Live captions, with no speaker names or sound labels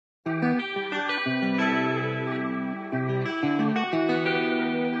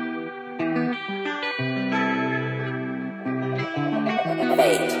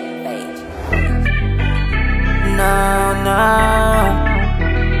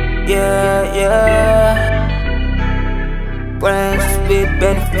yeah. Friends with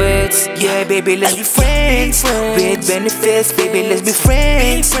benefits, yeah, baby, let's be friends. With benefits, baby, let's be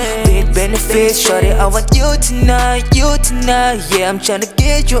friends. With benefits, shorty, I want you tonight, yeah, I'm tryna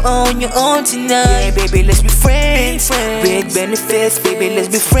get you on your own tonight. Yeah, baby, let's be friends. With benefits, baby, let's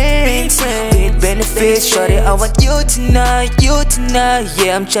be friends. With benefits, shorty, I want you tonight,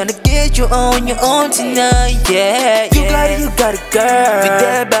 yeah, I'm tryna get you on your own tonight. Yeah, you got it, girl. With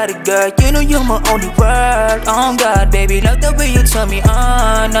that body, girl, you know you're my only world. Oh God, baby, love the way you turn me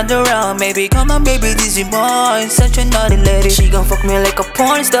on, not around, maybe. Come on, baby, this is mine. Such a naughty lady, she gon' fuck me like a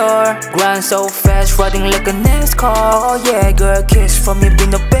porn star. Grind so fast, riding like a NASCAR. Oh yeah, girl, kiss from you been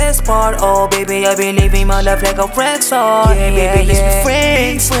the best part. Oh baby, I been living my life like a rock star. Yeah, baby, let's be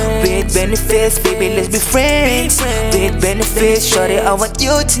friends. With benefits, baby, let's be friends. With benefits, shorty, I want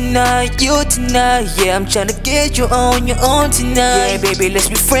you tonight, yeah, I'm tryna get you on your own tonight. Yeah, baby, let's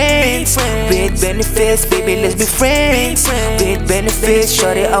be friends. With benefits, baby, let's be friends. With benefits,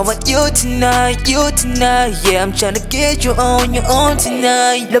 shorty, I want you tonight, yeah, I'm tryna get you on your own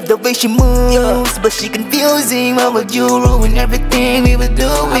tonight. Love the way she moves, but she confusing. Why would you ruin everything we were doing?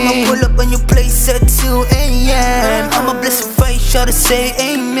 I'ma pull up on your place at 2 AM. I'ma bless your face, shorty, say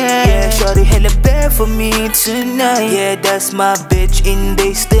amen. Yeah, shorty, hella bad for me tonight. Yeah, that's my bitch in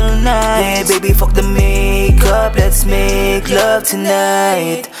day still night. Yeah, baby, fuck the makeup, let's make love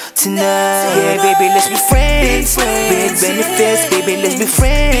tonight. Yeah, baby, let's be friends. With benefits, baby, let's be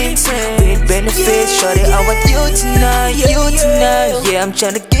friends. With benefits, shorty, I want you tonight, yeah, I'm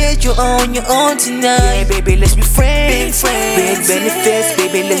tryna get you on your own tonight. Yeah, baby, let's be friends. With benefits,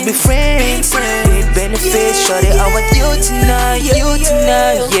 baby, let's be friends. With benefits, shorty, I want you tonight,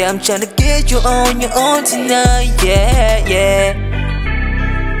 yeah, I'm tryna get you on your own tonight. Yeah.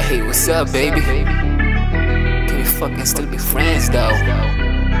 Hey, what's up, baby? Can we fucking still be friends, though?